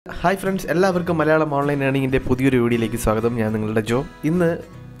Hi friends, എല്ലാവർക്കും Malayalam online ഏർണിംഗിന്റെ പുതിയൊരു വീഡിയോയിലേക്ക് സ്വാഗതം. ഞാൻ നിങ്ങളുടെ ജോ. ഇന്ന്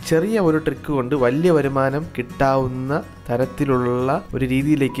ചെറിയ ഒരു ട്രിക്ക് കൊണ്ട് വലിയ വരുമാനം കിട്ടാവുന്ന തരത്തിലുള്ള ഒരു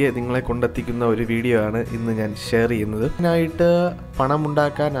രീതിയിലേക്ക് നിങ്ങളെ കൊണ്ടെത്തിക്കുന്ന ഒരു വീഡിയോ ആണ് ഇന്ന് ഞാൻ ഷെയർ ചെയ്യുന്നത്. ഇതിനായിട്ട് പണം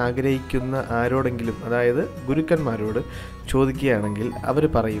ഉണ്ടാക്കാൻ ആഗ്രഹിക്കുന്ന ആരോടെങ്കിലും, അതായത് ഗുരുക്കന്മാരോട് ചോദിക്കുകയാണെങ്കിൽ അവർ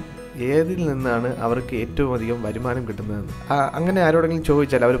പറയും ഏതിൽ നിന്നാണ് അവർക്ക് ഏറ്റവും അധികം വരുമാനം കിട്ടുന്നതെന്ന്. അങ്ങനെ ആരോടെങ്കിലും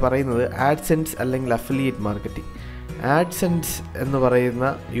ചോദിച്ചാൽ അവർ പറയുന്നത് ആഡ്സെൻസ് അല്ലെങ്കിൽ അഫിലിയേറ്റ് മാർക്കറ്റിംഗ്. ആഡ്സെൻസ് എന്ന് പറയുന്ന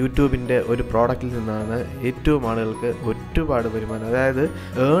യൂട്യൂബിൻ്റെ ഒരു പ്രോഡക്റ്റിൽ നിന്നാണ് ഏറ്റവും ആളുകൾക്ക് ഒരുപാട് വരുമാനം. അതായത്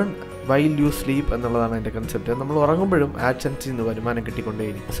ഏൺ വൈൽ യു സ്ലീപ്പ് എന്നുള്ളതാണ് എൻ്റെ കൺസെപ്റ്റ്. നമ്മൾ ഉറങ്ങുമ്പോഴും ആഡ്സെൻസിൽ നിന്ന് വരുമാനം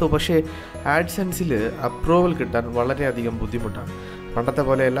കിട്ടിക്കൊണ്ടേയിരിക്കും. പക്ഷേ ആഡ്സെൻസിൽ അപ്രൂവൽ കിട്ടാൻ വളരെയധികം ബുദ്ധിമുട്ടാണ്. പണ്ടത്തെ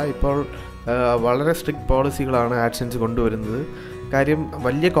പോലെയല്ല, ഇപ്പോൾ വളരെ സ്ട്രിക്റ്റ് പോളിസികളാണ് ആഡ്സെൻസ് കൊണ്ടുവരുന്നത്. കാര്യം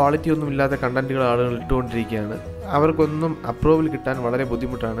വലിയ ക്വാളിറ്റി ഒന്നും ഇല്ലാത്ത കണ്ടൻറ്റുകൾ ആളുകൾ ഇട്ടുകൊണ്ടിരിക്കുകയാണ്. അവർക്കൊന്നും അപ്രൂവൽ കിട്ടാൻ വളരെ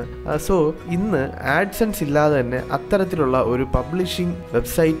ബുദ്ധിമുട്ടാണ്. സോ ഇന്ന് ആഡ്സെൻസ് ഇല്ലാതെ തന്നെ അത്തരത്തിലുള്ള ഒരു പബ്ലിഷിംഗ്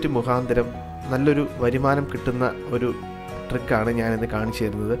വെബ്സൈറ്റ് മുഖാന്തരം നല്ലൊരു വരുമാനം കിട്ടുന്ന ഒരു ട്രിക്കാണ് ഞാനിന്ന് കാണിച്ചു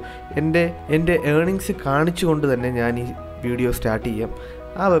തരുന്നത്. എൻ്റെ ഏർണിങ്സ് കാണിച്ചുകൊണ്ട് തന്നെ ഞാൻ ഈ വീഡിയോ സ്റ്റാർട്ട് ചെയ്യാം.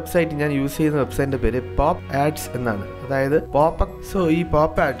 ആ വെബ്സൈറ്റ് ഞാൻ യൂസ് ചെയ്യുന്ന വെബ്സൈറ്റിൻ്റെ പേര് പോപ്പാഡ്സ് എന്നാണ്. അതായത് ഈ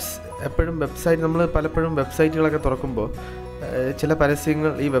പോപ്പാഡ്സ് എപ്പോഴും നമ്മൾ പലപ്പോഴും വെബ്സൈറ്റുകളൊക്കെ തുറക്കുമ്പോൾ ചില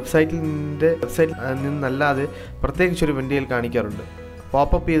പരസ്യങ്ങൾ ഈ വെബ്സൈറ്റിൽ നിന്നല്ലാതെ പ്രത്യേകിച്ചൊരു വിൻഡോയിൽ കാണിക്കാറുണ്ട്,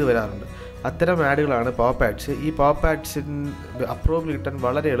 പോപ്പപ്പ് ചെയ്ത് വരാറുണ്ട്. അത്തരം ആഡുകളാണ് പോപ്പാഡ്സ്. ഈ പോപ്പാഡ്സിന് അപ്രൂവൽ കിട്ടാൻ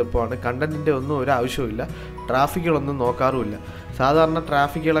വളരെ എളുപ്പമാണ്. കണ്ടൻറ്റിൻ്റെ ഒന്നും ഒരു ആവശ്യമില്ല, ട്രാഫിക്കുകളൊന്നും നോക്കാറുമില്ല. സാധാരണ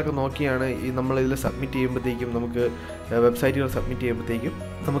ട്രാഫിക്കുകളൊക്കെ നോക്കിയാണ് നമ്മളിതിൽ സബ്മിറ്റ് ചെയ്യുമ്പോഴത്തേക്കും, നമുക്ക് വെബ്സൈറ്റുകൾ സബ്മിറ്റ് ചെയ്യുമ്പോഴത്തേക്കും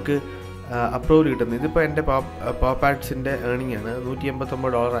നമുക്ക് അപ്രൂവൽ കിട്ടുന്നത്. ഇതിപ്പോൾ എൻ്റെ പോപ്പാഡ്സിൻ്റെ ഏർണിംഗ് ആണ്.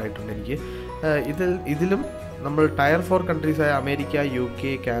 $189 ആയിട്ടുണ്ട് എനിക്ക്. ഇതിലും നമ്മൾ ടയർ 4 കൺട്രീസായ അമേരിക്ക, UK,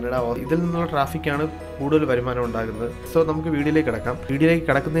 കാനഡ, ഇതിൽ നിന്നുള്ള ട്രാഫിക്കാണ് കൂടുതൽ വരുമാനം ഉണ്ടാകുന്നത്. സോ നമുക്ക് വീഡിയോയിലേക്ക്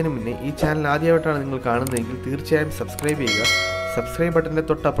കടക്കുന്നതിന് മുന്നേ ഈ ചാനൽ ആദ്യമായിട്ടാണ് നിങ്ങൾ കാണുന്നതെങ്കിൽ തീർച്ചയായും സബ്സ്ക്രൈബ് ചെയ്യുക. സബ്സ്ക്രൈബ് ബട്ടൻ്റെ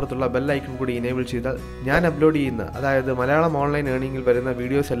തൊട്ടപ്പുറത്തുള്ള ബെൽ ഐക്കൺ കൂടി ഇനേബിൾ ചെയ്താൽ ഞാൻ അപ്ലോഡ് ചെയ്യുന്ന, അതായത് മലയാളം ഓൺലൈൻ ഏർണിംഗിൽ വരുന്ന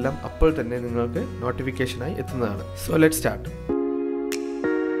വീഡിയോസ് എല്ലാം അപ്പോൾ തന്നെ നിങ്ങൾക്ക് നോട്ടിഫിക്കേഷനായി എത്തുന്നതാണ്. So let start.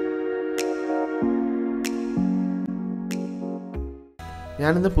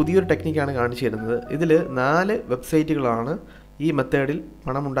 ഞാനിന്ന് പുതിയൊരു ടെക്നിക്കാണ് കാണിച്ചു തരുന്നത്. ഇതിൽ 4 വെബ്സൈറ്റുകളാണ് ഈ മെത്തേഡിൽ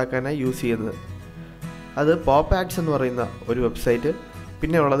പണം ഉണ്ടാക്കാനായി യൂസ് ചെയ്യുന്നത്. അത് പോപ്പാഡ്സ് എന്ന് പറയുന്ന ഒരു വെബ്സൈറ്റ്,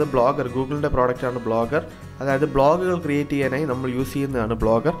 പിന്നെ ഉള്ളത് ബ്ലോഗർ, ഗൂഗിളിൻ്റെ പ്രോഡക്റ്റാണ് ബ്ലോഗർ. അതായത് ബ്ലോഗുകൾ ക്രിയേറ്റ് ചെയ്യാനായി നമ്മൾ യൂസ് ചെയ്യുന്നതാണ്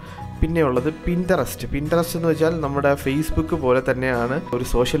ബ്ലോഗർ. പിന്നെ ഉള്ളത് പിൻട്രസ്റ്റ് എന്ന് വെച്ചാൽ നമ്മുടെ ഫേസ്ബുക്ക് പോലെ തന്നെയാണ്, ഒരു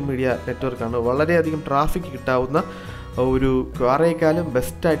സോഷ്യൽ മീഡിയ നെറ്റ്വർക്കാണ്. വളരെയധികം ട്രാഫിക് കിട്ടാവുന്ന ഒരു ക്വാറേക്കാളും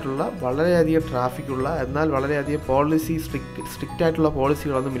ബെസ്റ്റായിട്ടുള്ള, വളരെയധികം ട്രാഫിക്കുള്ള, എന്നാൽ വളരെയധികം സ്ട്രിക്റ്റ് ആയിട്ടുള്ള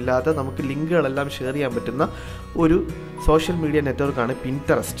പോളിസികളൊന്നും ഇല്ലാത്ത, നമുക്ക് ലിങ്കുകളെല്ലാം ഷെയർ ചെയ്യാൻ പറ്റുന്ന ഒരു സോഷ്യൽ മീഡിയ നെറ്റ്വർക്കാണ്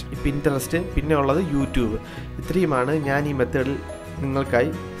പിൻട്രസ്റ്റ്. പിന്നെ ഉള്ളത് യൂട്യൂബ്. ഇത്രയുമാണ് ഞാൻ ഈ മെത്തേഡിൽ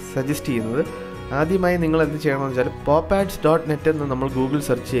നിങ്ങൾക്കായി സജസ്റ്റ് ചെയ്യുന്നത്. ആദ്യമായി നിങ്ങൾ എന്ത് ചെയ്യണമെന്ന് വെച്ചാൽ popads.net എന്ന് നമ്മൾ ഗൂഗിൾ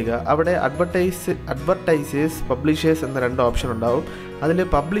സെർച്ച് ചെയ്യുക. അവിടെ അഡ്വർടൈസേഴ്സ്, പബ്ലിഷേഴ്സ് എന്ന 2 ഓപ്ഷൻ ഉണ്ടാവും. അതിൽ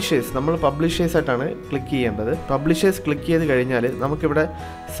നമ്മൾ പബ്ലിഷേഴ്സായിട്ടാണ് ക്ലിക്ക് ചെയ്യേണ്ടത്. പബ്ലിഷേഴ്സ് ക്ലിക്ക് ചെയ്ത് കഴിഞ്ഞാൽ നമുക്കിവിടെ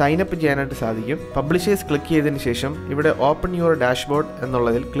സൈനപ്പ് ചെയ്യാനായിട്ട് സാധിക്കും. പബ്ലിഷേഴ്സ് ക്ലിക്ക് ചെയ്തതിന് ശേഷം ഇവിടെ ഓപ്പൺ യുവർ ഡാഷ്ബോർഡ്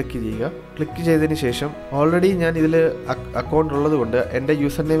എന്നുള്ളതിൽ ക്ലിക്ക് ചെയ്യുക. ക്ലിക്ക് ചെയ്തതിന് ശേഷം ഓൾറെഡി ഞാൻ ഇതിൽ അക്കൗണ്ട് ഉള്ളത് കൊണ്ട് എൻ്റെ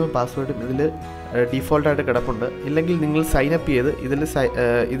യൂസർ നെയിമും പാസ്വേഡും ഇതിൽ ഡീഫോൾട്ടായിട്ട് കിടപ്പുണ്ട്. ഇല്ലെങ്കിൽ നിങ്ങൾ സൈനപ്പ് ചെയ്ത്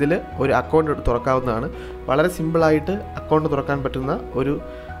ഇതിൽ ഒരു അക്കൗണ്ട് തുറക്കാവുന്നതാണ്. വളരെ സിമ്പിളായിട്ട് അക്കൗണ്ട് തുറക്കാൻ പറ്റുന്ന ഒരു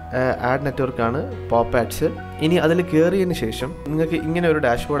ആഡ് നെറ്റ്വർക്കാണ് പോപ്പാഡ്സ്. ഇനി അതിൽ കയറിയതിന് ശേഷം നിങ്ങൾക്ക് ഇങ്ങനെ ഒരു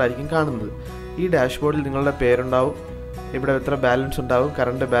ഡാഷ്ബോർഡ് ആയിരിക്കും കാണുന്നത്. ഈ ഡാഷ്ബോർഡിൽ നിങ്ങളുടെ പേരുണ്ടാവും, ഇവിടെ എത്ര ബാലൻസ് ഉണ്ടാവും,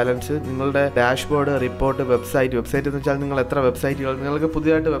 കറണ്ട് ബാലൻസ്, നിങ്ങളുടെ ഡാഷ്ബോർഡ്, റിപ്പോർട്ട്, വെബ്സൈറ്റ് എന്ന് വെച്ചാൽ നിങ്ങൾ എത്ര വെബ്സൈറ്റുകൾ, നിങ്ങൾക്ക്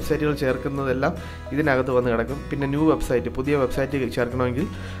പുതിയതായിട്ട് വെബ്സൈറ്റുകൾ ചേർക്കുന്നതെല്ലാം ഇതിനകത്ത് വന്ന് കിടക്കും. പിന്നെ പുതിയ വെബ്സൈറ്റ് ചേർക്കണമെങ്കിൽ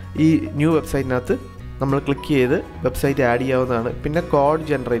ഈ ന്യൂ വെബ്സൈറ്റിനകത്ത് നമ്മൾ ക്ലിക്ക് ചെയ്ത് വെബ്സൈറ്റ് ആഡ് ചെയ്യാവുന്നതാണ്. പിന്നെ കോഡ്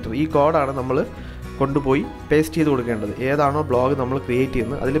ജനറേറ്റർ, ഈ കോഡാണ് നമ്മൾ കൊണ്ടുപോയി പേസ്റ്റ് ചെയ്ത് കൊടുക്കേണ്ടത്. ഏതാണോ ബ്ലോഗ് നമ്മൾ ക്രിയേറ്റ്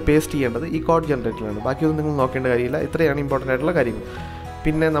ചെയ്യുന്നത് അതിൽ പേസ്റ്റ് ചെയ്യേണ്ടത് ഈ കോഡ് ജനറേറ്ററിലാണ്. ബാക്കിയൊന്നും നിങ്ങൾ നോക്കേണ്ട കാര്യമില്ല. ഇത്രയാണ് ഇമ്പോർട്ടൻ്റ് ആയിട്ടുള്ള കാര്യങ്ങൾ.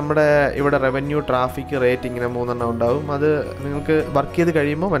 പിന്നെ നമ്മുടെ ഇവിടെ റവന്യൂ, ട്രാഫിക്, റേറ്റ്, ഇങ്ങനെ 3 എണ്ണം ഉണ്ടാവും. അത് നിങ്ങൾക്ക് വർക്ക് ചെയ്ത്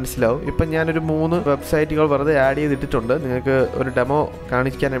കഴിയുമ്പോൾ മനസ്സിലാവും. ഇപ്പം ഞാനൊരു 3 വെബ്സൈറ്റുകൾ വെറുതെ ആഡ് ചെയ്തിട്ടുണ്ട്, നിങ്ങൾക്ക് ഒരു ഡെമോ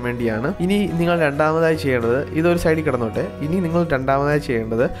കാണിക്കാൻ വേണ്ടിയാണ്. ഇനി നിങ്ങൾ രണ്ടാമതായി ചെയ്യേണ്ടത്, ഇതൊരു സൈഡിൽ കിടന്നോട്ടെ, ഇനി നിങ്ങൾ രണ്ടാമതായി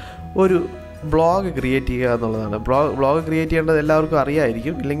ചെയ്യേണ്ടത് ഒരു ബ്ലോഗ് ക്രിയേറ്റ് ചെയ്യുക എന്നുള്ളതാണ്. ബ്ലോഗ് ക്രിയേറ്റ് ചെയ്യേണ്ടത് എല്ലാവർക്കും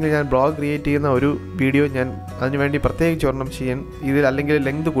അറിയാമായിരിക്കും. ഇല്ലെങ്കിൽ ഞാൻ ബ്ലോഗ് ക്രിയേറ്റ് ചെയ്യുന്ന ഒരു വീഡിയോ ഞാൻ അതിനുവേണ്ടി പ്രത്യേകിച്ച് ഒരെണ്ണം ഇതിൽ അല്ലെങ്കിൽ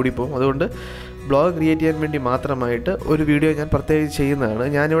ലെങ്ത് കൂടിപ്പോകും. അതുകൊണ്ട് ബ്ലോഗ് ക്രിയേറ്റ് ചെയ്യാൻ വേണ്ടി മാത്രമായിട്ട് ഒരു വീഡിയോ ഞാൻ പ്രത്യേകിച്ച് ചെയ്യുന്നതാണ്.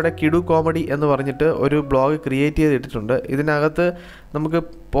 ഞാനിവിടെ കിഡു കോമഡി എന്ന് പറഞ്ഞിട്ട് ഒരു ബ്ലോഗ് ക്രിയേറ്റ് ചെയ്തിട്ടുണ്ട്. ഇതിനകത്ത് നമുക്ക്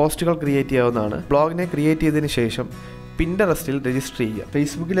പോസ്റ്റുകൾ ക്രിയേറ്റ് ചെയ്യാവുന്നതാണ്. ബ്ലോഗിനെ ക്രിയേറ്റ് ചെയ്തതിന് ശേഷം പിൻട്രസ്റ്റിൽ രജിസ്റ്റർ ചെയ്യുക.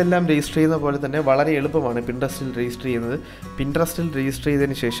 ഫേസ്ബുക്കിലെല്ലാം രജിസ്റ്റർ ചെയ്യുന്ന പോലെ തന്നെ വളരെ എളുപ്പമാണ് പിൻട്രസ്റ്റിൽ രജിസ്റ്റർ ചെയ്യുന്നത്. പിൻട്രസ്റ്റിൽ രജിസ്റ്റർ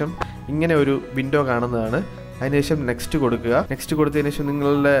ചെയ്തതിന് ശേഷം ഇങ്ങനെ ഒരു വിൻഡോ കാണുന്നതാണ്. അതിനുശേഷം നെക്സ്റ്റ് കൊടുക്കുക. നെക്സ്റ്റ് കൊടുത്തതിന് ശേഷം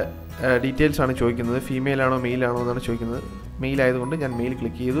നിങ്ങളുടെ ഡീറ്റെയിൽസ് ആണ് ചോദിക്കുന്നത്. ഫീമെയിൽ ആണോ മെയിൽ ആണോ എന്നാണ് ചോദിക്കുന്നത്. മെയിൽ ആയതുകൊണ്ട് ഞാൻ മെയിൽ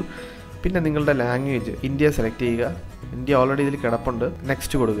ക്ലിക്ക് ചെയ്തു. പിന്നെ നിങ്ങളുടെ ലാംഗ്വേജ് ഇന്ത്യ സെലക്ട് ചെയ്യുക. ഇന്ത്യ ഓൾറെഡി ഇതിൽ കിടപ്പുണ്ട്.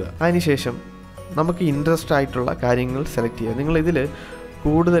 നെക്സ്റ്റ് കൊടുക്കുക. അതിനുശേഷം നമുക്ക് ഇൻട്രസ്റ്റ് ആയിട്ടുള്ള കാര്യങ്ങൾ സെലക്ട് ചെയ്യുക. നിങ്ങളിതിൽ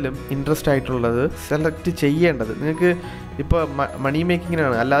കൂടുതലും ഇൻട്രസ്റ്റ് ആയിട്ടുള്ളത് സെലക്ട് ചെയ്യേണ്ടത് നിങ്ങൾക്ക് ഇപ്പോൾ മണി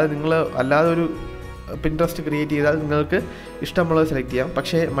മേക്കിങ്ങിനാണ്. അല്ലാതെ ഒരു പിൻട്രസ്റ്റ് ക്രിയേറ്റ് ചെയ്താൽ നിങ്ങൾക്ക് ഇഷ്ടമുള്ളത് സെലക്ട് ചെയ്യാം.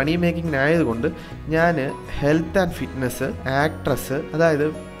 പക്ഷേ മണി മേക്കിങ്ങിനായതുകൊണ്ട് ഞാൻ ഹെൽത്ത് ആൻഡ് ഫിറ്റ്നസ്, ആക്ട്രസ്, അതായത്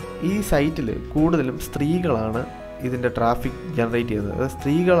ഈ സൈറ്റിൽ കൂടുതലും സ്ത്രീകളാണ് ഇതിൻ്റെ ട്രാഫിക് ജനറേറ്റ് ചെയ്യുന്നത്. അതായത്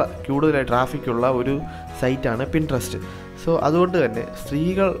സ്ത്രീകൾ കൂടുതലായി ട്രാഫിക്കുള്ള ഒരു സൈറ്റാണ് പിൻട്രസ്റ്റ്. സോ അതുകൊണ്ട് തന്നെ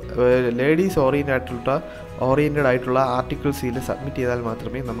സ്ത്രീകൾ ലേഡീസ് ഓറിയൻറ്റഡ് ആയിട്ടുള്ള ആർട്ടിക്കിൾസ് ഇതിൽ സബ്മിറ്റ് ചെയ്താൽ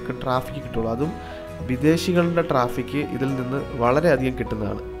മാത്രമേ നമുക്ക് ട്രാഫിക്ക് കിട്ടുള്ളൂ. അതും വിദേശികളുടെ ട്രാഫിക്ക് ഇതിൽ നിന്ന് വളരെയധികം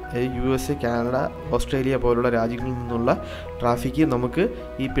കിട്ടുന്നതാണ്. USA, കാനഡ, ഓസ്ട്രേലിയ പോലുള്ള രാജ്യങ്ങളിൽ നിന്നുള്ള ട്രാഫിക്ക് നമുക്ക്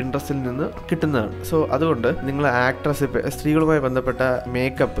ഈ പിൻട്രസ്റ്റിൽ നിന്ന് കിട്ടുന്നതാണ്. സോ അതുകൊണ്ട് നിങ്ങൾ ആക്ട്രസ്, സ്ത്രീകളുമായി ബന്ധപ്പെട്ട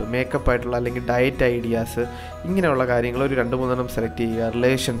മേക്കപ്പ് ആയിട്ടുള്ള അല്ലെങ്കിൽ ഡയറ്റ് ഐഡിയാസ്, ഇങ്ങനെയുള്ള കാര്യങ്ങൾ ഒരു 2-3 സെലക്ട് ചെയ്യുക.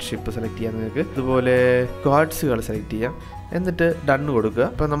 റിലേഷൻഷിപ്പ് സെലക്ട് ചെയ്യാൻ നിങ്ങൾക്ക്, അതുപോലെ ക്വാഡ്സുകൾ സെലക്ട് ചെയ്യാം. എന്നിട്ട് ഡൺ കൊടുക്കുക.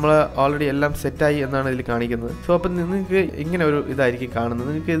 അപ്പോൾ നമ്മൾ ഓൾറെഡി എല്ലാം സെറ്റായി എന്നാണ് ഇതിൽ കാണിക്കുന്നത്. സോ അപ്പം നിങ്ങൾക്ക് ഇങ്ങനെ ഒരു ഇതായിരിക്കും കാണുന്നത്.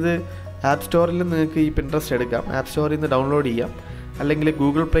 നിങ്ങൾക്ക് ഇത് ആപ്പ് സ്റ്റോറിൽ നിങ്ങൾക്ക് ഈ പിൻട്രസ്റ്റ് എടുക്കാം. ആപ്പ് സ്റ്റോറിൽ നിന്ന് ഡൗൺലോഡ് ചെയ്യാം. അല്ലെങ്കിൽ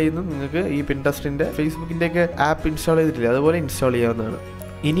ഗൂഗിൾ പ്ലേയിൽ നിന്നും നിങ്ങൾക്ക് ഈ പിൻട്രസ്റ്റിൻ്റെ, ഫേസ്ബുക്കിൻ്റെയൊക്കെ ആപ്പ് ഇൻസ്റ്റാൾ ചെയ്തിട്ടില്ല, അതുപോലെ ഇൻസ്റ്റാൾ ചെയ്യാവുന്നതാണ്.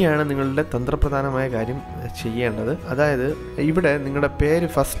 ഇനിയാണ് നിങ്ങളുടെ തന്ത്രപ്രധാനമായ കാര്യം ചെയ്യേണ്ടത്. അതായത് ഇവിടെ നിങ്ങളുടെ പേര്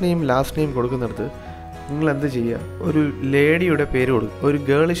ഫസ്റ്റ് നെയിം ലാസ്റ്റ് നെയിം കൊടുക്കുന്നിടത്ത് നിങ്ങൾ എന്ത് ചെയ്യുക, ഒരു ലേഡിയുടെ പേര് കൊടുക്കുക, ഒരു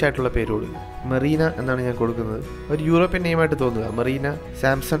ഗേളിഷ് ആയിട്ടുള്ള പേര് കൊടുക്കുക. മെറീന എന്നാണ് ഞാൻ കൊടുക്കുന്നത്. ഒരു യൂറോപ്യൻ നെയിമായിട്ട് തോന്നുക. മെറീന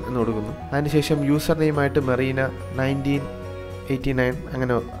സാംസൺ എന്ന് കൊടുക്കുന്നു. അതിനുശേഷം യൂസർ നെയിമായിട്ട് മെറീന 1989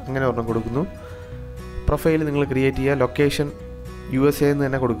 അങ്ങനെ ഒരെണ്ണം കൊടുക്കുന്നു. പ്രൊഫൈൽ നിങ്ങൾ ക്രിയേറ്റ് ചെയ്യുക. ലൊക്കേഷൻ USA എന്ന്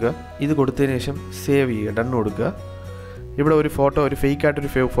തന്നെ കൊടുക്കുക. ഇത് കൊടുത്തതിന് ശേഷം സേവ് ചെയ്യുക, ഡൺ കൊടുക്കുക. ഇവിടെ ഒരു ഫോട്ടോ, ഒരു ഫേക്കായിട്ടൊരു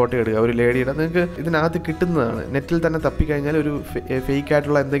ഫോട്ടോ എടുക്കുക, ഒരു ലേഡിയുടെ. നിങ്ങൾക്ക് ഇതിനകത്ത് കിട്ടുന്നതാണ്. നെറ്റിൽ തന്നെ തപ്പിക്കഴിഞ്ഞാൽ ഒരു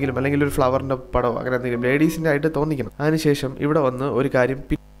ഫേക്കായിട്ടുള്ള എന്തെങ്കിലും, അല്ലെങ്കിൽ ഒരു ഫ്ലവറിൻ്റെ പടമോ അങ്ങനെ എന്തെങ്കിലും ലേഡീസിൻ്റെ ആയിട്ട് തോന്നിക്കണം. അതിനുശേഷം ഇവിടെ വന്ന് ഒരു കാര്യം,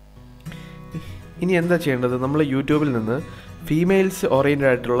 ഇനി എന്താ ചെയ്യേണ്ടത്, നമ്മൾ യൂട്യൂബിൽ നിന്ന് ഫീമെയിൽസ് ഓറിയൻറ്റഡ്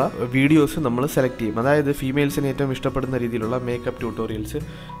ആയിട്ടുള്ള വീഡിയോസ് നമ്മൾ സെലക്ട് ചെയ്യും. അതായത് ഫീമെയിൽസിന് ഏറ്റവും ഇഷ്ടപ്പെടുന്ന രീതിയിലുള്ള മേക്കപ്പ് ട്യൂട്ടോറിയൽസ്,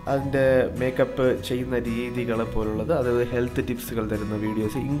 അതിൻ്റെ മേക്കപ്പ് ചെയ്യുന്ന രീതികൾ പോലുള്ളത്, അതായത് ഹെൽത്ത് ടിപ്സുകൾ തരുന്ന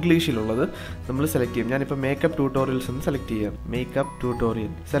വീഡിയോസ് ഇംഗ്ലീഷിലുള്ളത് നമ്മൾ സെലക്ട് ചെയ്യും. ഞാനിപ്പോൾ മേക്കപ്പ് ട്യൂട്ടോറിയൽസ് എന്ന് സെലക്ട് ചെയ്യാം. മേക്കപ്പ്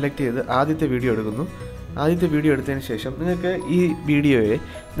ട്യൂട്ടോറിയൽ സെലക്ട് ചെയ്ത് ആദ്യത്തെ വീഡിയോ എടുക്കുന്നു. ആദ്യത്തെ വീഡിയോ എടുത്തതിന് ശേഷം നിങ്ങൾക്ക് ഈ വീഡിയോയെ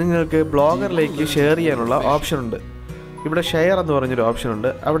നിങ്ങൾക്ക് ബ്ലോഗറിലേക്ക് ഷെയർ ചെയ്യാനുള്ള ഓപ്ഷൻ ഉണ്ട്. ഇവിടെ ഷെയർ എന്ന് പറഞ്ഞൊരു ഓപ്ഷൻ ഉണ്ട്.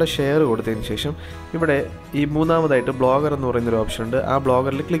 അവിടെ ഷെയർ കൊടുത്തതിന് ശേഷം ഇവിടെ ഈ മൂന്നാമതായിട്ട് ബ്ലോഗർ എന്ന് പറയുന്നൊരു ഓപ്ഷൻ ഉണ്ട്. ആ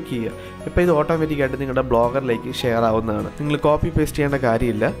ബ്ലോഗറിൽ ക്ലിക്ക് ചെയ്യുക. ഇപ്പോൾ ഇത് ഓട്ടോമാറ്റിക്കായിട്ട് നിങ്ങളുടെ ബ്ലോഗറിലേക്ക് ഷെയർ ആവുന്നതാണ്. നിങ്ങൾ കോപ്പി പേസ്റ്റ് ചെയ്യേണ്ട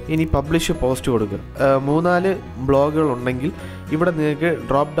കാര്യമില്ല. ഇനി പബ്ലിഷ് പോസ്റ്റ് കൊടുക്കുക. 3-4 ബ്ലോഗുകൾ ഉണ്ടെങ്കിൽ ഇവിടെ നിങ്ങൾക്ക്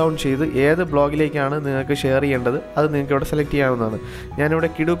ഡ്രോപ്പ് ഡൗൺ ചെയ്ത് ഏത് ബ്ലോഗിലേക്കാണ് നിങ്ങൾക്ക് ഷെയർ ചെയ്യേണ്ടത് അത് നിങ്ങൾക്ക് ഇവിടെ സെലക്ട് ചെയ്യാവുന്നതാണ്.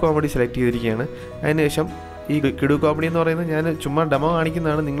 ഞാനിവിടെ കിഡു കോമഡി സെലക്ട് ചെയ്തിരിക്കുകയാണ്. അതിനുശേഷം ഈ കിഡു കോമഡി എന്ന് പറയുന്നത് ഞാൻ ചുമ്മാ ഡെമോ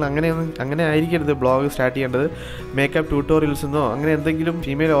കാണിക്കുന്നതാണ്. നിങ്ങൾ അങ്ങനെ ആയിരിക്കരുത് ബ്ലോഗ് സ്റ്റാർട്ട് ചെയ്യേണ്ടത്. മേക്കപ്പ് ട്യൂട്ടോറിയൽസ് എന്നോ അങ്ങനെ എന്തെങ്കിലും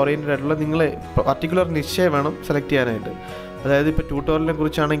ഫീമെയിൽ ഓറിയൻറ്റഡ് ആയിട്ടുള്ള നിങ്ങളെ പർട്ടിക്കുലർ നിശ്ചയം വേണം സെലക്ട് ചെയ്യാനായിട്ട്. അതായത് ഇപ്പോൾ ട്യൂട്ടോറിയലിനെ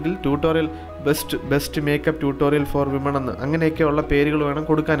കുറിച്ചാണെങ്കിൽ tutorial best makeup tutorial four women എന്ന് അങ്ങനെയൊക്കെയുള്ള പേരുകൾ വേണം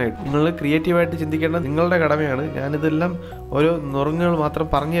കൊടുക്കാനായിട്ട്. നിങ്ങൾ ക്രിയേറ്റീവായിട്ട് ചിന്തിക്കേണ്ടത് നിങ്ങളുടെ കടമയാണ്. ഞാനിതെല്ലാം ഓരോ നുറുങ്ങുകൾ മാത്രം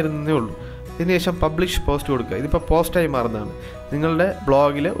പറഞ്ഞു തരുന്നതേ ഉള്ളൂ. ഇതിനുശേഷം പബ്ലിഷ് പോസ്റ്റ് കൊടുക്കുക. ഇതിപ്പോൾ പോസ്റ്റായി മാറുന്നതാണ്. നിങ്ങളുടെ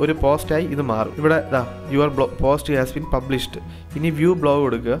ബ്ലോഗിൽ ഒരു പോസ്റ്റായി ഇത് മാറും. ഇവിടെ your post has been published. ഇനി വ്യൂ ബ്ലോഗ്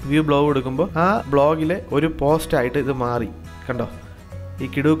കൊടുക്കുക. വ്യൂ ബ്ലോഗ് കൊടുക്കുമ്പോൾ ആ ബ്ലോഗിലെ ഒരു പോസ്റ്റായിട്ട് ഇത് മാറി. കണ്ടോ, ഈ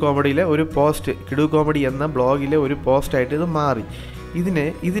കിഡു കോമഡിയിലെ ഒരു പോസ്റ്റ്, കിഡു കോമഡി എന്ന ബ്ലോഗിലെ ഒരു പോസ്റ്റായിട്ട് ഇത് മാറി.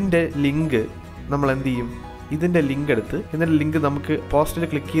 ഇതിൻ്റെ ലിങ്ക് നമ്മൾ എന്ത് ചെയ്യും, ഇതിൻ്റെ ലിങ്ക് എടുത്ത് ഇതിൻ്റെ ലിങ്ക് നമുക്ക് പോസ്റ്റിൽ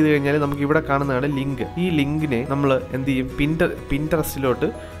ക്ലിക്ക് ചെയ്ത് കഴിഞ്ഞാൽ നമുക്ക് ഇവിടെ കാണുന്നതാണ് ലിങ്ക്. ഈ ലിങ്കിനെ നമ്മൾ എന്ത് ചെയ്യും, പിൻട്രസ്റ്റിലോട്ട്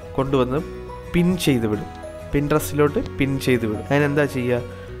കൊണ്ടുവന്ന് പിൻ ചെയ്ത് വിടും. പിൻട്രസ്റ്റിലോട്ട് പിൻ ചെയ്ത് വിടും. അതിനെന്താ ചെയ്യുക,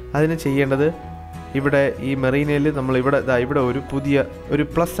 അതിന് ചെയ്യേണ്ടത് ഇവിടെ ഈ മെറീനയിൽ നമ്മൾ ഇവിടെ ഒരു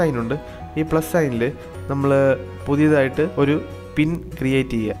പ്ലസ് സൈൻ ഉണ്ട്. ഈ പ്ലസ് സൈനിൽ നമ്മൾ പുതിയതായിട്ട് ഒരു പിൻ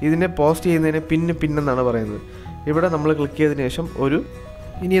ക്രിയേറ്റ് ചെയ്യുക. ഇതിനെ പോസ്റ്റ് ചെയ്യുന്നതിന് പിൻ എന്നാണ് പറയുന്നത്. ഇവിടെ നമ്മൾ ക്ലിക്ക് ചെയ്തതിന് ശേഷം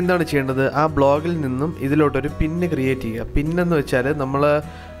ഇനി എന്താണ് ചെയ്യേണ്ടത്, ആ ബ്ലോഗിൽ നിന്നും ഇതിലോട്ടൊരു പിന്ന് ക്രിയേറ്റ് ചെയ്യുക. പിന്നെന്ന് വെച്ചാൽ നമ്മൾ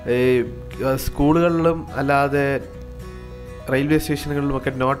സ്കൂളുകളിലും അല്ലാതെ റെയിൽവേ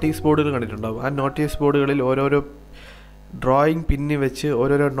സ്റ്റേഷനുകളിലുമൊക്കെ നോട്ടീസ് ബോർഡുകൾ കണ്ടിട്ടുണ്ടാകും. ആ നോട്ടീസ് ബോർഡുകളിൽ ഓരോരോ ഡ്രോയിങ് പിന്നി വെച്ച്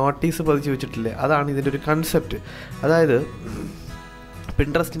ഓരോരോ നോട്ടീസ് പതിച്ച് വെച്ചിട്ടില്ലേ, അതാണ് ഇതിൻ്റെ ഒരു കൺസെപ്റ്റ്. അതായത്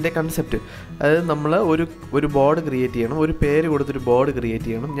പിൻട്രസ്റ്റിൻ്റെ കൺസെപ്റ്റ്. അതായത് നമ്മൾ ഒരു ബോർഡ് ക്രിയേറ്റ് ചെയ്യണം, ഒരു പേര് കൊടുത്തൊരു ബോർഡ് ക്രിയേറ്റ്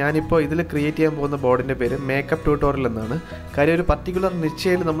ചെയ്യണം. ഞാനിപ്പോൾ ഇതിൽ ക്രിയേറ്റ് ചെയ്യാൻ പോകുന്ന ബോർഡിൻ്റെ പേര് മേക്കപ്പ് ട്യൂട്ടോറിയൽ എന്നാണ്. കാര്യം ഒരു പർട്ടിക്കുലർ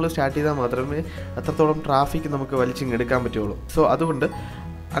നിശ്ചയിൽ നമ്മൾ സ്റ്റാർട്ട് ചെയ്താൽ മാത്രമേ അത്രത്തോളം ട്രാഫിക് നമുക്ക് വലിച്ചിങ്ങെടുക്കാൻ പറ്റുള്ളൂ. സോ അതുകൊണ്ട്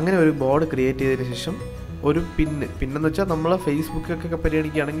അങ്ങനെ ഒരു ബോർഡ് ക്രിയേറ്റ് ചെയ്തതിന് ശേഷം ഒരു പിന്നെന്ന് വെച്ചാൽ നമ്മൾ ഫേസ്ബുക്കൊക്കെ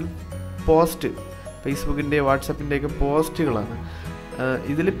പരിഗണിക്കുകയാണെങ്കിൽ പോസ്റ്റ്, ഫേസ്ബുക്കിൻ്റെ വാട്സപ്പിൻ്റെയൊക്കെ പോസ്റ്റുകളാണ്.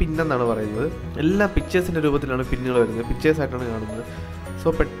 ഇതിൽ പിന്നെന്നാണ് പറയുന്നത്. എല്ലാ പിക്ചേഴ്സിൻ്റെ രൂപത്തിലാണ് പിന്നുകൾ വരുന്നത്, പിക്ചേഴ്സായിട്ടാണ് കാണുന്നത്. സോ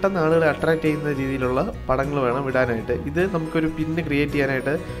പെട്ടെന്ന് ആളുകളെ അട്രാക്റ്റ് ചെയ്യുന്ന രീതിയിലുള്ള പടങ്ങൾ വേണം ഇടാനായിട്ട്. ഇത് നമുക്കൊരു പിന്ന് ക്രിയേറ്റ്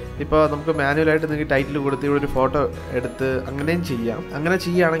ചെയ്യാനായിട്ട് ഇപ്പോൾ നമുക്ക് മാനുവലായിട്ട് നിങ്ങൾക്ക് ടൈറ്റിൽ കൊടുത്ത് ഇവിടെ ഒരു ഫോട്ടോ എടുത്ത് അങ്ങനെയും ചെയ്യാം. അങ്ങനെ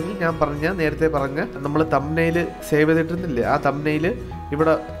ചെയ്യുകയാണെങ്കിൽ ഞാൻ നേരത്തെ പറഞ്ഞ നമ്മൾ തംബ്നെയിൽ സേവ് ചെയ്തിട്ടിരുന്നില്ലേ, ആ തംബ്നെയിൽ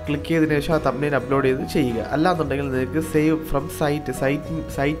ഇവിടെ ക്ലിക്ക് ചെയ്തതിന് ശേഷം ആ തംബ്നെയിൽ അപ്ലോഡ് ചെയ്ത് ചെയ്യുക. അല്ലാന്നുണ്ടെങ്കിൽ നിങ്ങൾക്ക് സേവ് ഫ്രം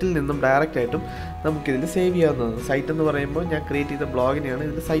സൈറ്റിൽ നിന്നും ഡയറക്റ്റ് ആയിട്ടും നമുക്കിതിൽ സേവ് ചെയ്യാവുന്നതാണ്. സൈറ്റ് എന്ന് പറയുമ്പോൾ ഞാൻ ക്രിയേറ്റ് ചെയ്ത ബ്ലോഗിനെയാണ്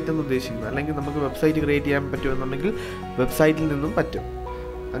ഇതിൽ സൈറ്റ് എന്ന് ഉദ്ദേശിക്കുന്നത്. അല്ലെങ്കിൽ നമുക്ക് വെബ്സൈറ്റ് ക്രിയേറ്റ് ചെയ്യാൻ പറ്റുമെന്നുണ്ടെങ്കിൽ വെബ്സൈറ്റിൽ നിന്നും പറ്റും.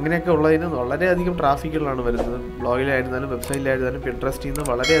 അങ്ങനെയൊക്കെ ഉള്ളതിന് വളരെയധികം ട്രാഫിക്കുകളാണ് വരുന്നത്. ബ്ലോഗിലായിരുന്നാലും വെബ്സൈറ്റിലായിരുന്നാലും പിൻട്രസ്റ്റിൽ നിന്ന്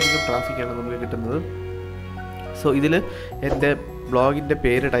വളരെയധികം ട്രാഫിക്കാണ് നമുക്ക് കിട്ടുന്നത്. സോ ഇതിൽ എൻ്റെ ബ്ലോഗിൻ്റെ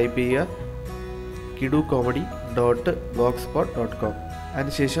പേര് ടൈപ്പ് ചെയ്യുക, kiducomedy.blogspot.com.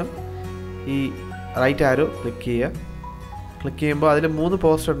 അതിനുശേഷം ഈ റൈറ്റ് ആരോ ക്ലിക്ക് ചെയ്യുക. ക്ലിക്ക് ചെയ്യുമ്പോൾ അതിൽ 3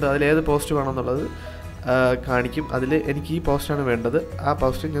 പോസ്റ്റ് ഉണ്ട്. അതിലേത് പോസ്റ്റ് വേണമെന്നുള്ളത് കാണിക്കും. അതിൽ എനിക്ക് ഈ പോസ്റ്റാണ് വേണ്ടത്. ആ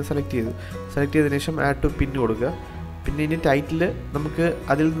പോസ്റ്റ് ഞാൻ സെലക്ട് ചെയ്തതിനു ശേഷം ആഡ് ടു പിൻ കൊടുക്കുക. പിന്നെ ഇനി ടൈറ്റിൽ നമുക്ക്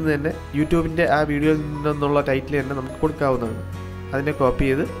അതിൽ നിന്ന് തന്നെ യൂട്യൂബിൻ്റെ ആ വീഡിയോയിൽ നിന്നുള്ള ടൈറ്റിൽ തന്നെ നമുക്ക് കൊടുക്കാവുന്നതാണ്. അതിനെ കോപ്പി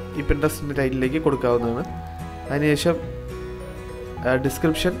ചെയ്ത് ഈ പിൻട്രസ്റ്റിൻ്റെ ടൈറ്റിലേക്ക് കൊടുക്കാവുന്നതാണ്. അതിനുശേഷം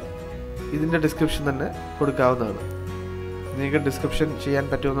ഇതിൻ്റെ ഡിസ്ക്രിപ്ഷൻ തന്നെ കൊടുക്കാവുന്നതാണ്. നിങ്ങൾക്ക് ഡിസ്ക്രിപ്ഷൻ ചെയ്യാൻ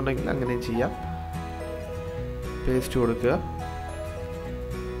പറ്റുമെന്നുണ്ടെങ്കിൽ അങ്ങനെയും ചെയ്യാം. പേസ്റ്റ് കൊടുക്കുക.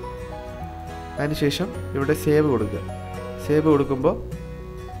 അതിനുശേഷം ഇവിടെ സേവ് കൊടുക്കുക. സേവ് കൊടുക്കുമ്പോൾ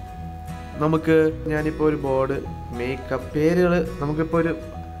നമുക്ക് ഞാനിപ്പോൾ ഒരു ബോർഡ് മേക്കപ്പ് പേരുകൾ നമുക്കിപ്പോൾ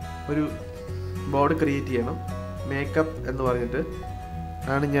ഒരു ബോർഡ് ക്രിയേറ്റ് ചെയ്യണം. മേക്കപ്പ് എന്ന് പറഞ്ഞിട്ട്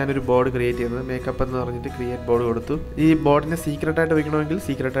ആണ് ഞാനൊരു ബോർഡ് ക്രിയേറ്റ് ചെയ്യുന്നത്. മേക്കപ്പ് എന്ന് പറഞ്ഞിട്ട് ക്രിയേറ്റ് ബോർഡ് കൊടുത്തു. ഈ ബോർഡിനെ സീക്രട്ടായിട്ട് വെക്കണമെങ്കിൽ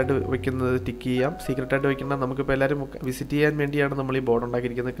സീക്രട്ടായിട്ട് വെക്കുന്നത് ടിക്ക് ചെയ്യാം. സീക്രട്ടായിട്ട് വെക്കുന്ന നമുക്കിപ്പോൾ എല്ലാവരും വിസിറ്റ് ചെയ്യാൻ വേണ്ടിയാണ് നമ്മൾ ഈ ബോർഡ്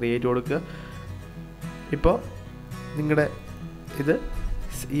ഉണ്ടാക്കിയിരിക്കുന്നത്. ക്രിയേറ്റ് കൊടുക്കുക. ഇപ്പോൾ നിങ്ങളുടെ ഇത്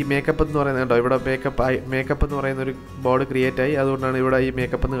ഈ മേക്കപ്പ് എന്ന് പറയുന്നത് കേട്ടോ, ഇവിടെ മേക്കപ്പ് എന്ന് പറയുന്ന ഒരു ബോർഡ് ക്രിയേറ്റ് ആയി. അതുകൊണ്ടാണ് ഇവിടെ ഈ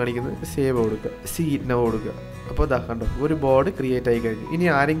മേക്കപ്പ് എന്ന് കാണിക്കുന്നത്. സേവ് കൊടുക്കുക, നോ കൊടുക്കുക. അപ്പോൾ ഇതാ കണ്ടോ, ഒരു ബോർഡ് ക്രിയേറ്റ് ആയി കഴിഞ്ഞു. ഇനി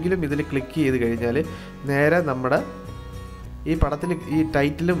ആരെങ്കിലും ഇതിൽ ക്ലിക്ക് ചെയ്ത് കഴിഞ്ഞാൽ നേരെ നമ്മുടെ ഈ പടത്തിൽ ഈ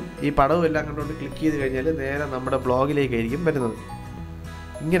ടൈറ്റിലും ഈ പടവും എല്ലാം കണ്ടുകൊണ്ട് ക്ലിക്ക് ചെയ്ത് കഴിഞ്ഞാൽ നേരെ നമ്മുടെ ബ്ലോഗിലേക്കായിരിക്കും വരുന്നത്.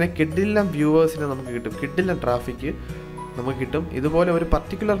 ഇങ്ങനെ കിഡില്ലാം വ്യൂവേഴ്സിനെ നമുക്ക് കിട്ടും, കിഡില്ലാം ട്രാഫിക്ക് നമുക്ക് കിട്ടും. ഇതുപോലെ ഒരു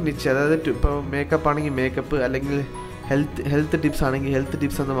പർട്ടിക്കുലർ നിച്ച്, അതായത് ഇപ്പോൾ മേക്കപ്പ് ആണെങ്കിൽ മേക്കപ്പ്, അല്ലെങ്കിൽ ഹെൽത്ത് ടിപ്സ് ആണെങ്കിൽ ഹെൽത്ത്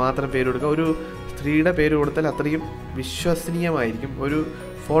ടിപ്സ് എന്ന് മാത്രം പേര് കൊടുക്കുക. ഒരു സ്ത്രീയുടെ പേര് കൊടുത്താൽ അത്രയും വിശ്വസനീയമായിരിക്കും. ഒരു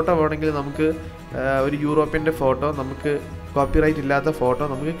ഫോട്ടോ വേണമെങ്കിൽ നമുക്ക് ഒരു യൂറോപ്യൻ്റെ ഫോട്ടോ, നമുക്ക് കോപ്പിറൈറ്റ് ഇല്ലാത്ത ഫോട്ടോ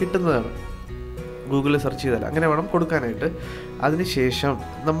നമുക്ക് കിട്ടുന്നതാണ് ഗൂഗിളിൽ സെർച്ച് ചെയ്താൽ. അങ്ങനെ വേണം കൊടുക്കാനായിട്ട്. അതിനുശേഷം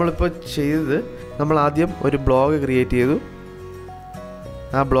നമ്മളിപ്പോൾ ചെയ്തത്, നമ്മൾ ആദ്യം ഒരു ബ്ലോഗ് ക്രിയേറ്റ് ചെയ്തു.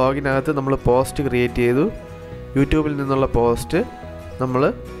 ആ ബ്ലോഗിനകത്ത് നമ്മൾ പോസ്റ്റ് ക്രിയേറ്റ് ചെയ്തു. യൂട്യൂബിൽ നിന്നുള്ള പോസ്റ്റ് നമ്മൾ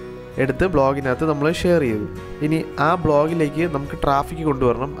എടുത്ത് ബ്ലോഗിനകത്ത് നമ്മൾ ഷെയർ ചെയ്തു. ഇനി ആ ബ്ലോഗിലേക്ക് നമുക്ക് ട്രാഫിക്ക്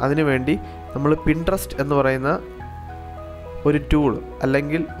കൊണ്ടുവരണം. അതിനുവേണ്ടി നമ്മൾ പിൻട്രസ്റ്റ് എന്ന് പറയുന്ന ഒരു ടൂൾ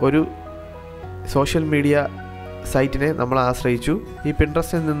അല്ലെങ്കിൽ ഒരു സോഷ്യൽ മീഡിയ സൈറ്റിനെ നമ്മൾ ആശ്രയിച്ചു. ഈ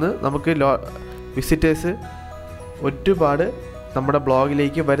പിൻട്രസ്റ്റിൽ നിന്ന് നമുക്ക് വിസിറ്റേഴ്സ് ഒരുപാട് നമ്മുടെ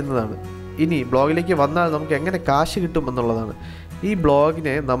ബ്ലോഗിലേക്ക് വരുന്നതാണ്. ഇനി ബ്ലോഗിലേക്ക് വന്നാൽ നമുക്ക് എങ്ങനെ കാശ് കിട്ടും എന്നുള്ളതാണ്. ഈ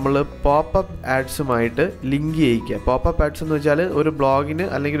ബ്ലോഗിനെ നമ്മൾ പോപ്പപ്പ് ആഡ്സുമായിട്ട് ലിങ്ക് ചെയ്യിക്കുക. പോപ്പപ്പ് ആഡ്സ് എന്ന് വെച്ചാൽ ഒരു ബ്ലോഗിന്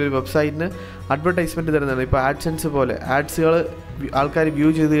അല്ലെങ്കിൽ ഒരു വെബ്സൈറ്റിന് അഡ്വർടൈസ്മെൻറ്റ് തരുന്നതാണ്. ഇപ്പോൾ ആഡ്സെൻസ് പോലെ ആഡ്സുകൾ ആൾക്കാർ വ്യൂ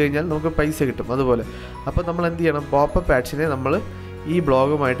ചെയ്ത് കഴിഞ്ഞാൽ നമുക്ക് പൈസ കിട്ടും അതുപോലെ. അപ്പോൾ നമ്മൾ എന്ത് ചെയ്യണം, പോപ്പപ്പ് ആഡ്സിനെ നമ്മൾ ഈ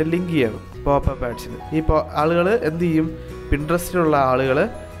ബ്ലോഗുമായിട്ട് ലിങ്ക് ചെയ്യണം. പോപ്പപ്പ് ആഡ്സിന് ഈ ആളുകൾ എന്ത് ചെയ്യും, പിൻട്രസ്റ്റിലുള്ള ആളുകൾ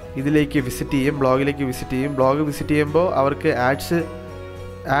ഇതിലേക്ക് വിസിറ്റ് ചെയ്യും, ബ്ലോഗിലേക്ക് വിസിറ്റ് ചെയ്യും. ബ്ലോഗ് വിസിറ്റ് ചെയ്യുമ്പോൾ അവർക്ക്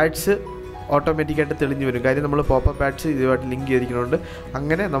ആഡ്സ് ഓട്ടോമാറ്റിക്കായിട്ട് തെളിഞ്ഞു വരും. കാര്യം നമ്മൾ പോപ്പപ്പ് ആഡ്സ് ഇതുമായിട്ട് ലിങ്ക് ചെയ്തിരിക്കുന്നതുകൊണ്ട്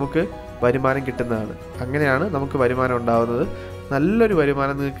അങ്ങനെ നമുക്ക് വരുമാനം കിട്ടുന്നതാണ്. അങ്ങനെയാണ് നമുക്ക് വരുമാനം ഉണ്ടാകുന്നത്. നല്ലൊരു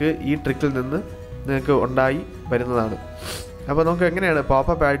വരുമാനം നിങ്ങൾക്ക് ഈ ട്രിക്കിൽ നിന്ന് നിങ്ങൾക്ക് ഉണ്ടായി വരുന്നതാണ്. അപ്പോൾ നമുക്ക് എങ്ങനെയാണ്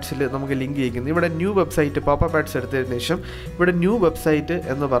പോപ്പപ്പ് ആഡ്സിൽ നമുക്ക് ലിങ്ക് ചെയ്യിക്കുന്നത്. ഇവിടെ ന്യൂ വെബ്സൈറ്റ്, പോപ്പപ്പ് ആഡ്സ് എടുത്തതിന് ശേഷം ഇവിടെ ന്യൂ വെബ്സൈറ്റ്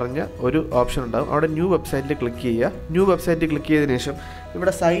എന്ന് പറഞ്ഞ ഒരു ഓപ്ഷൻ ഉണ്ടാകും. അവിടെ ന്യൂ വെബ്സൈറ്റിൽ ക്ലിക്ക് ചെയ്യുക. ന്യൂ വെബ്സൈറ്റിൽ ക്ലിക്ക് ചെയ്തതിന് ശേഷം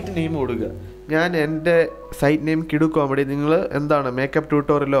ഇവിടെ സൈറ്റ് നെയിം കൊടുക്കുക. ഞാൻ എൻ്റെ സൈറ്റ് നെയിം കിഡു കോമഡി. നിങ്ങൾ എന്താണ് മേക്കപ്പ്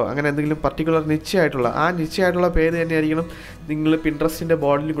ട്യൂട്ടോറിയലോ അങ്ങനെ എന്തെങ്കിലും പർട്ടിക്കുലർ നിശ്ചയമായിട്ടുള്ള പേര് തന്നെയായിരിക്കണം നിങ്ങൾ പിൻട്രസ്റ്റിൻ്റെ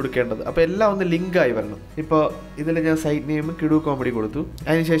ബോർഡിൽ കൊടുക്കേണ്ടത്. അപ്പോൾ എല്ലാം ഒന്ന് ലിങ്കായി വരണം. ഇപ്പോൾ ഇതിൽ ഞാൻ സൈറ്റ് നെയിം കിഡു കോമഡി കൊടുത്തു.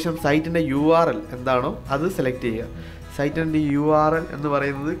 അതിനുശേഷം സൈറ്റിൻ്റെ URL എന്താണോ അത് സെലക്ട് ചെയ്യുക. സൈറ്റിൻ്റെ URL എന്ന്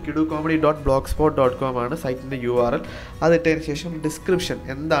പറയുന്നത് kiducomedy.blogspot.com ആണ് സൈറ്റിൻ്റെ URL. അതിട്ടതിന് ശേഷം ഡിസ്ക്രിപ്ഷൻ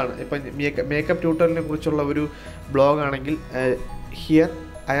എന്താണ്, ഇപ്പം മേക്കപ്പ് ട്യൂട്ടോറിയലിനെ കുറിച്ചുള്ള ഒരു ബ്ലോഗാണെങ്കിൽ here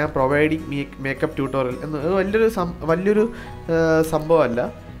I am providing makeup tutorial എന്ന് വലിയൊരു സംഭവമല്ല.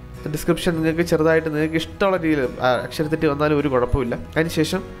 ഡിസ്ക്രിപ്ഷൻ നിങ്ങൾക്ക് ചെറുതായിട്ട് നിങ്ങൾക്ക് ഇഷ്ടമുള്ള രീതിയിൽ അക്ഷരത്തെറ്റ് വന്നാലും ഒരു കുഴപ്പമില്ല.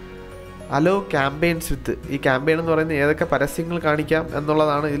 അതിനുശേഷം അലോ ക്യാമ്പയിൻസ് വിത്ത്, ഈ ക്യാമ്പയിൻ എന്ന് പറയുന്നത് ഏതൊക്കെ പരസ്യങ്ങൾ കാണിക്കാം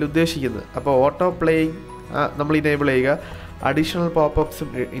എന്നുള്ളതാണ് ഇതിൽ ഉദ്ദേശിക്കുന്നത്. അപ്പോൾ ഓട്ടോ പ്ലേയിങ് നമ്മൾ ഇനേബിൾ ചെയ്യുക, അഡീഷണൽ പോപ്പപ്സ്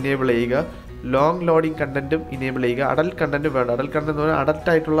ഇനേബിൾ ചെയ്യുക, ലോങ് ലോഡിങ് കണ്ടൻറ്റും ഇനേബിൾ ചെയ്യുക. അഡൽട്ട് കണ്ടൻറ്റ് വേണ്ട. അഡൽട്ട് കണ്ടൻറ്റ് എന്ന് പറഞ്ഞാൽ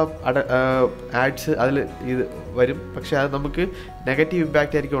അഡൽട്ടായിട്ടുള്ള ആഡ്സ് അതിൽ ഇത് വരും. പക്ഷേ അത് നമുക്ക് നെഗറ്റീവ്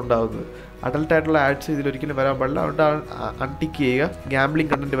ഇമ്പാക്റ്റ് ആയിരിക്കും ഉണ്ടാകുന്നത്. അഡൽട്ടായിട്ടുള്ള ആഡ്സ് ഇതിലൊരിക്കലും വരാൻ പാടില്ല. അതുകൊണ്ട് അൺടിക്ക് ചെയ്യുക.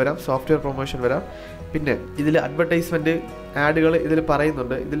 ഗാംബ്ലിംഗ് കണ്ടൻറ്റ് വരാം, സോഫ്റ്റ്വെയർ പ്രൊമോഷൻ വരാം. പിന്നെ ഇതിൽ അഡ്വർടൈസ്മെൻറ്റ് ആഡുകൾ ഇതിൽ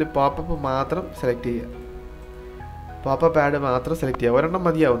പറയുന്നുണ്ട്. ഇതിൽ പോപ്പപ്പ് മാത്രം സെലക്ട് ചെയ്യുക. പോപ്പപ്പ് ആഡ് മാത്രം സെലക്ട് ചെയ്യുക. ഒരെണ്ണം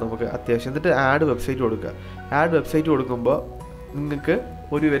മതിയാവും നമുക്ക് അത്യാവശ്യം. എന്നിട്ട് ആഡ് വെബ്സൈറ്റ് കൊടുക്കുക. ആഡ് വെബ്സൈറ്റ് കൊടുക്കുമ്പോൾ നിങ്ങൾക്ക്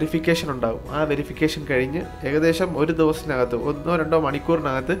ഒരു വെരിഫിക്കേഷൻ ഉണ്ടാകും. ആ വെരിഫിക്കേഷൻ കഴിഞ്ഞ് ഏകദേശം ഒരു ദിവസത്തിനകത്ത് 1-2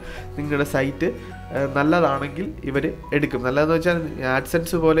 മണിക്കൂറിനകത്ത് നിങ്ങളുടെ സൈറ്റ് നല്ലതാണെങ്കിൽ ഇവർ എടുക്കും. നല്ലതെന്ന് വെച്ചാൽ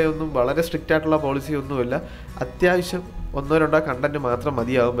ആഡ്സെൻസ് പോലെയൊന്നും വളരെ സ്ട്രിക്റ്റ് ആയിട്ടുള്ള പോളിസി ഒന്നുമില്ല. അത്യാവശ്യം 1-2 കണ്ടൻറ്റ് മാത്രം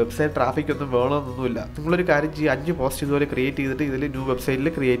മതിയാകും. വെബ്സൈറ്റ് ട്രാഫിക് ഒന്നും വേണമെന്നൊന്നുമില്ല. നിങ്ങളൊരു കാര്യം ചെയ്യുക, 5 പോസ്റ്റ് ഇതുപോലെ ക്രിയേറ്റ് ചെയ്തിട്ട് ഇതിൽ ന്യൂ വെബ്സൈറ്റിൽ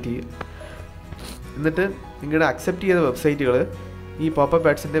ക്രിയേറ്റ് ചെയ്യുക. എന്നിട്ട് നിങ്ങളുടെ അക്സെപ്റ്റ് ചെയ്ത വെബ്സൈറ്റുകൾ ഈ പോപ്പപ്പ്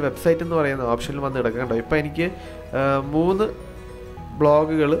ആഡ്സിൻ്റെ വെബ്സൈറ്റ് എന്ന് പറയുന്ന ഓപ്ഷനിൽ വന്ന് കിടക്കണ്ടോ. ഇപ്പോൾ എനിക്ക് 3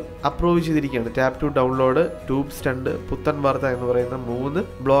 ബ്ലോഗുകൾ അപ്രൂവ് ചെയ്തിരിക്കുകയാണ്. Tap to download, tube stunt, പുത്തൻ വാർത്ത എന്ന് പറയുന്ന 3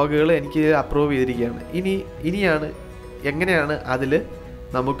 ബ്ലോഗുകൾ എനിക്ക് അപ്രൂവ് ചെയ്തിരിക്കുകയാണ്. ഇനിയാണ് എങ്ങനെയാണ് അതിൽ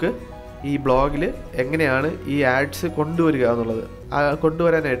നമുക്ക് ഈ ബ്ലോഗിൽ എങ്ങനെയാണ് ഈ ആഡ്സ് കൊണ്ടുവരിക എന്നുള്ളത്.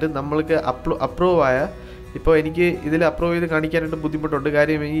 കൊണ്ടുവരാനായിട്ട് നമ്മൾക്ക് അപ്രൂവ് ആയ, ഇപ്പോൾ എനിക്ക് ഇതിൽ അപ്രൂവ് ചെയ്ത് കാണിക്കാനായിട്ട് ബുദ്ധിമുട്ടുണ്ട്.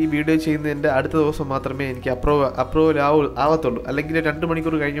 കാര്യം ഈ വീഡിയോ ചെയ്യുന്നതിൻ്റെ അടുത്ത ദിവസം മാത്രമേ എനിക്ക് അപ്രൂവൽ ആവത്തുള്ളൂ. അല്ലെങ്കിൽ 2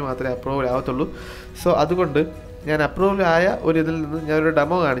 മണിക്കൂർ കഴിഞ്ഞ് മാത്രമേ അപ്രൂവൽ ആവത്തുള്ളൂ. സോ അതുകൊണ്ട് ഞാൻ അപ്രൂവൽ ആയ ഒരു ഇതിൽ നിന്ന് ഞാനൊരു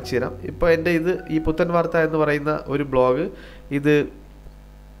ഡെമോ കാണിച്ചു തരാം. ഇപ്പോൾ എൻ്റെ ഈ പുത്തൻ വാർത്ത എന്ന് പറയുന്ന ഒരു ബ്ലോഗ്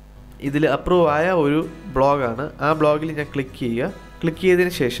ഇതിൽ അപ്രൂവ് ആയ ഒരു ബ്ലോഗാണ്. ആ ബ്ലോഗിൽ ഞാൻ ക്ലിക്ക് ചെയ്യുക. ക്ലിക്ക്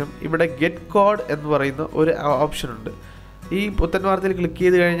ചെയ്തതിന് ശേഷം ഇവിടെ ഗെറ്റ് കോഡ് എന്ന് പറയുന്ന ഒരു ഓപ്ഷനുണ്ട്. ഈ പുത്തൻ വാർത്തയിൽ ക്ലിക്ക്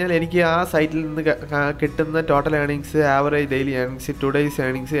ചെയ്ത് കഴിഞ്ഞാൽ എനിക്ക് ആ സൈറ്റിൽ നിന്ന് കിട്ടുന്ന total earnings, average daily earnings, today's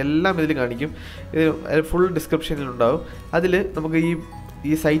earnings എല്ലാം ഇതിൽ കാണിക്കും. ഇത് ഫുൾ ഡിസ്ക്രിപ്ഷനിലുണ്ടാവും. അതിൽ നമുക്ക്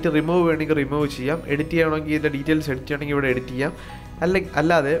ഈ സൈറ്റ് റിമൂവ് വേണമെങ്കിൽ റിമൂവ് ചെയ്യാം. എഡിറ്റ് ചെയ്യണമെങ്കിൽ ഇതിൻ്റെ ഡീറ്റെയിൽസ് എഡിറ്റ് ചെയ്യണമെങ്കിൽ ഇവിടെ എഡിറ്റ് ചെയ്യാം.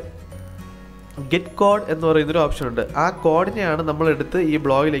 അല്ലാതെ ഗെറ്റ് കോഡ് എന്ന് പറയുന്നൊരു ഓപ്ഷനുണ്ട്. ആ കോഡിനെയാണ് നമ്മളെടുത്ത് ഈ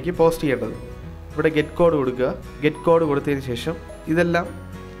ബ്ലോഗിലേക്ക് പോസ്റ്റ് ചെയ്യേണ്ടത്. ഇവിടെ ഗെറ്റ് കോഡ് കൊടുക്കുക. ഗെറ്റ് കോഡ് കൊടുത്തതിന് ശേഷം ഇതെല്ലാം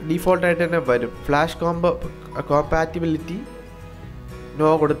ഡീഫോൾട്ടായിട്ട് തന്നെ വരും. ഫ്ലാഷ് കോമ്പാറ്റിബിലിറ്റി നോ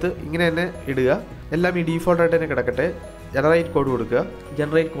കൊടുത്ത് ഇങ്ങനെ തന്നെ ഇടുക. എല്ലാം ഈ ഡീഫോൾട്ടായിട്ട് തന്നെ കിടക്കട്ടെ. ജനറേറ്റ് കോഡ് കൊടുക്കുക.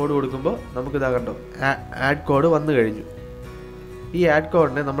 ജനറേറ്റ് കോഡ് കൊടുക്കുമ്പോൾ നമുക്കിതാ കണ്ടോ, ആഡ് കോഡ് വന്നു കഴിഞ്ഞു. ഈ ആഡ്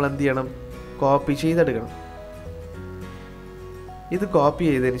കോഡിനെ നമ്മൾ എന്ത് ചെയ്യണം? കോപ്പി ചെയ്തെടുക്കണം. ഇത് കോപ്പി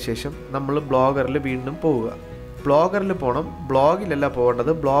ചെയ്തതിന് ശേഷം നമ്മൾ ബ്ലോഗറിൽ വീണ്ടും പോവുക. ബ്ലോഗറിൽ പോകണം. ബ്ലോഗിലല്ല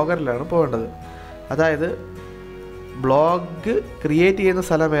പോകേണ്ടത്, ബ്ലോഗറിലാണ് പോകേണ്ടത്. അതായത് ബ്ലോഗ് ക്രിയേറ്റ് ചെയ്യുന്ന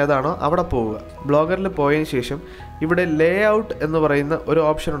സ്ഥലം ഏതാണോ അവിടെ പോവുക. ബ്ലോഗറിൽ പോയതിന് ശേഷം ഇവിടെ ലേ ഔട്ട് എന്ന് പറയുന്ന ഒരു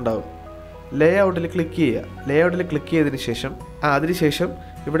ഓപ്ഷൻ ഉണ്ടാകും. ലേ ഔട്ടിൽ ക്ലിക്ക് ചെയ്യുക. ലേ ഔട്ടിൽ ക്ലിക്ക് ചെയ്തതിന് ശേഷം അതിനുശേഷം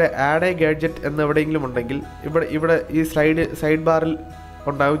ഇവിടെ ആഡ് എ ഗാഡ്ജറ്റ് എന്ന് എവിടെയെങ്കിലും ഉണ്ടെങ്കിൽ ഇവിടെ ഈ സൈഡ് ബാറിൽ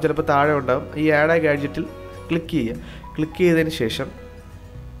ഉണ്ടാകും, ചിലപ്പോൾ താഴെ ഉണ്ടാകും. ഈ ആഡ് എ ഗാഡ്ജറ്റിൽ ക്ലിക്ക് ചെയ്യുക. ക്ലിക്ക് ചെയ്തതിന് ശേഷം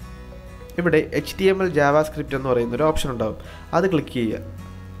ഇവിടെ HTML ജാവാസ്ക്രിപ്റ്റ് എന്ന് പറയുന്നൊരു ഓപ്ഷൻ ഉണ്ടാകും. അത് ക്ലിക്ക് ചെയ്യുക.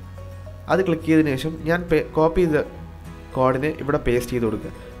 അത് ക്ലിക്ക് ചെയ്തതിന് ശേഷം ഞാൻ കോപ്പി ചെയ്ത കോഡിനെ ഇവിടെ പേസ്റ്റ് ചെയ്ത്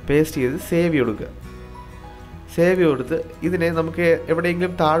കൊടുക്കുക. പേസ്റ്റ് ചെയ്ത് സേവ് ചെയ്ത് കൊടുക്കുക. സേവ് ചെയ്ത് കൊടുത്ത് ഇതിനെ നമുക്ക്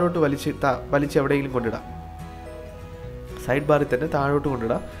എവിടെയെങ്കിലും താഴോട്ട് വലിച്ച് എവിടെയെങ്കിലും കൊണ്ടിടാം. സൈഡ് ബാറിൽ തന്നെ താഴോട്ട്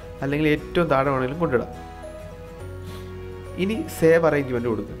കൊണ്ടിടാം, അല്ലെങ്കിൽ ഏറ്റവും താഴെ വേണമെങ്കിലും കൊണ്ടിടാം. ഇനി സേവ് അറേഞ്ച്മെൻറ്റ്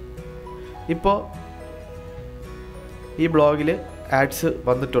കൊടുക്കുക. ഇപ്പോൾ ഈ ബ്ലോഗിൽ ആഡ്സ്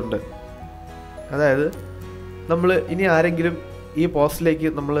വന്നിട്ടുണ്ട്. അതായത് നമ്മൾ ഇനി ആരെങ്കിലും ഈ പോസ്റ്റിലേക്ക്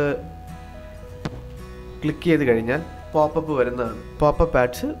നമ്മൾ ക്ലിക്ക് ചെയ്ത് കഴിഞ്ഞാൽ പോപ്പപ്പ് വരുന്നതാണ്. പോപ്പപ്പ്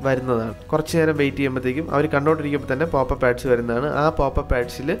ആഡ്സ് വരുന്നതാണ്. കുറച്ച് നേരം വെയിറ്റ് ചെയ്യുമ്പോഴത്തേക്കും അവർ കണ്ടുകൊണ്ടിരിക്കുമ്പോൾ തന്നെ പോപ്പപ്പ് ആഡ്സ് വരുന്നതാണ്. ആ പോപ്പപ്പ്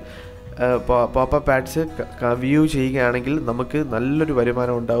ആഡ്സ് വ്യൂ ചെയ്യുകയാണെങ്കിൽ നമുക്ക് നല്ലൊരു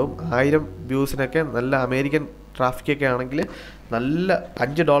വരുമാനം ഉണ്ടാവും. 1000 വ്യൂസിനൊക്കെ നല്ല അമേരിക്കൻ ട്രാഫിക്കൊക്കെ ആണെങ്കിൽ നല്ല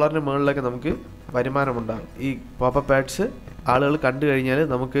 $5 മുകളിലൊക്കെ നമുക്ക് വരുമാനമുണ്ടാകും. ഈ പോപ്പപ്പ് ആഡ്സ് ആളുകൾ കണ്ടു കഴിഞ്ഞാൽ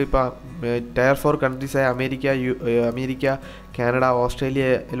നമുക്ക് ഇപ്പോൾ ടയർ 4 കൺട്രീസായ അമേരിക്ക, കാനഡ,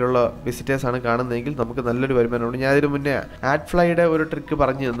 ഓസ്ട്രേലിയയിലുള്ള വിസിറ്റേഴ്സാണ് കാണുന്നതെങ്കിൽ നമുക്ക് നല്ലൊരു വരുമാനമുണ്ട്. ഞാനിതിന് മുന്നേ ആഡ് ഫ്ലൈയുടെ ഒരു ട്രിക്ക്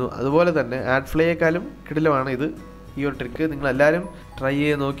പറഞ്ഞു തന്നു. അതുപോലെ തന്നെ ആഡ് ഫ്ലൈയേക്കാളും കിടിലമാണ് ഈ ഒരു ട്രിക്ക്. നിങ്ങളെല്ലാവരും ട്രൈ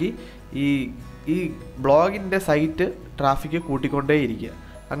ചെയ്ത് നോക്കി ഈ ബ്ലോഗിൻ്റെ സൈറ്റ് ട്രാഫിക്ക് കൂട്ടിക്കൊണ്ടേയിരിക്കുക.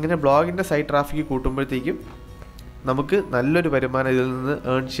 അങ്ങനെ ബ്ലോഗിൻ്റെ സൈറ്റ് ട്രാഫിക്ക് കൂട്ടുമ്പോഴത്തേക്കും നമുക്ക് നല്ലൊരു വരുമാനം ഇതിൽ നിന്ന്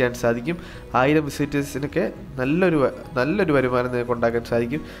ഏൺ ചെയ്യാൻ സാധിക്കും. 1000 വിസിറ്റേഴ്സിനൊക്കെ നല്ലൊരു വരുമാനം നിങ്ങൾക്ക് ഉണ്ടാക്കാൻ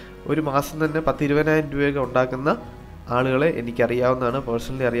സാധിക്കും. ഒരു മാസം തന്നെ 10-20,000 രൂപയൊക്കെ ഉണ്ടാക്കുന്ന ആളുകളെ എനിക്കറിയാവുന്നതാണ്,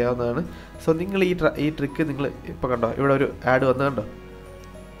 പേഴ്സണലി അറിയാവുന്നതാണ്. സോ നിങ്ങൾ ഈ ട്രിക്ക് നിങ്ങൾ ഇപ്പോൾ കണ്ടോ, ഇവിടെ ഒരു ആഡ് വന്നു കണ്ടോ,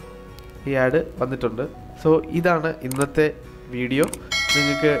 ഈ ആഡ് വന്നിട്ടുണ്ട്. സോ ഇതാണ് ഇന്നത്തെ വീഡിയോ.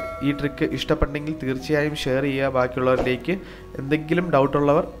 നിങ്ങൾക്ക് ഈ ട്രിക്ക് ഇഷ്ടപ്പെട്ടെങ്കിൽ തീർച്ചയായും ഷെയർ ചെയ്യുക ബാക്കിയുള്ളവരിലേക്ക്. എന്തെങ്കിലും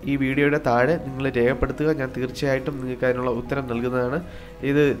ഡൗട്ടുള്ളവർ ഈ വീഡിയോയുടെ താഴെ നിങ്ങൾ രേഖപ്പെടുത്തുക. ഞാൻ തീർച്ചയായിട്ടും നിങ്ങൾക്ക് അതിനുള്ള ഉത്തരം നൽകുന്നതാണ്.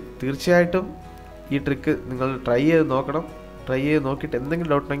 ഇത് തീർച്ചയായിട്ടും ഈ ട്രിക്ക് നിങ്ങൾ ട്രൈ ചെയ്ത് നോക്കണം. ട്രൈ ചെയ്ത് നോക്കിയിട്ട്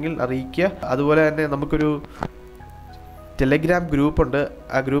എന്തെങ്കിലും ഡൗട്ട് ഉണ്ടെങ്കിൽ അറിയിക്കുക. അതുപോലെ തന്നെ നമുക്കൊരു ടെലഗ്രാം ഗ്രൂപ്പുണ്ട്.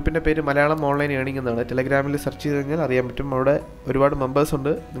 ആ ഗ്രൂപ്പിൻ്റെ പേര് മലയാളം ഓൺലൈൻ ഏണിംഗ് എന്നാണ്. ടെലഗ്രാമിൽ സെർച്ച് ചെയ്ത് കഴിഞ്ഞാൽ അറിയാൻ പറ്റും. അവിടെ ഒരുപാട് മെമ്പേഴ്സ്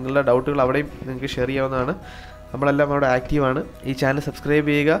ഉണ്ട്. നിങ്ങളുടെ ഡൗട്ടുകൾ അവിടെയും നിങ്ങൾക്ക് ഷെയർ ചെയ്യാവുന്നതാണ്. നമ്മളെല്ലാം അവിടെ ആക്റ്റീവാണ്. ഈ ചാനൽ സബ്സ്ക്രൈബ്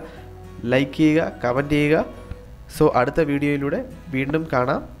ചെയ്യുക, ലൈക്ക് ചെയ്യുക, കമൻറ്റ് ചെയ്യുക. സോ അടുത്ത വീഡിയോയിലൂടെ വീണ്ടും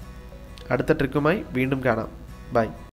കാണാം. അടുത്ത ട്രിക്കുമായി വീണ്ടും കാണാം. ബൈ.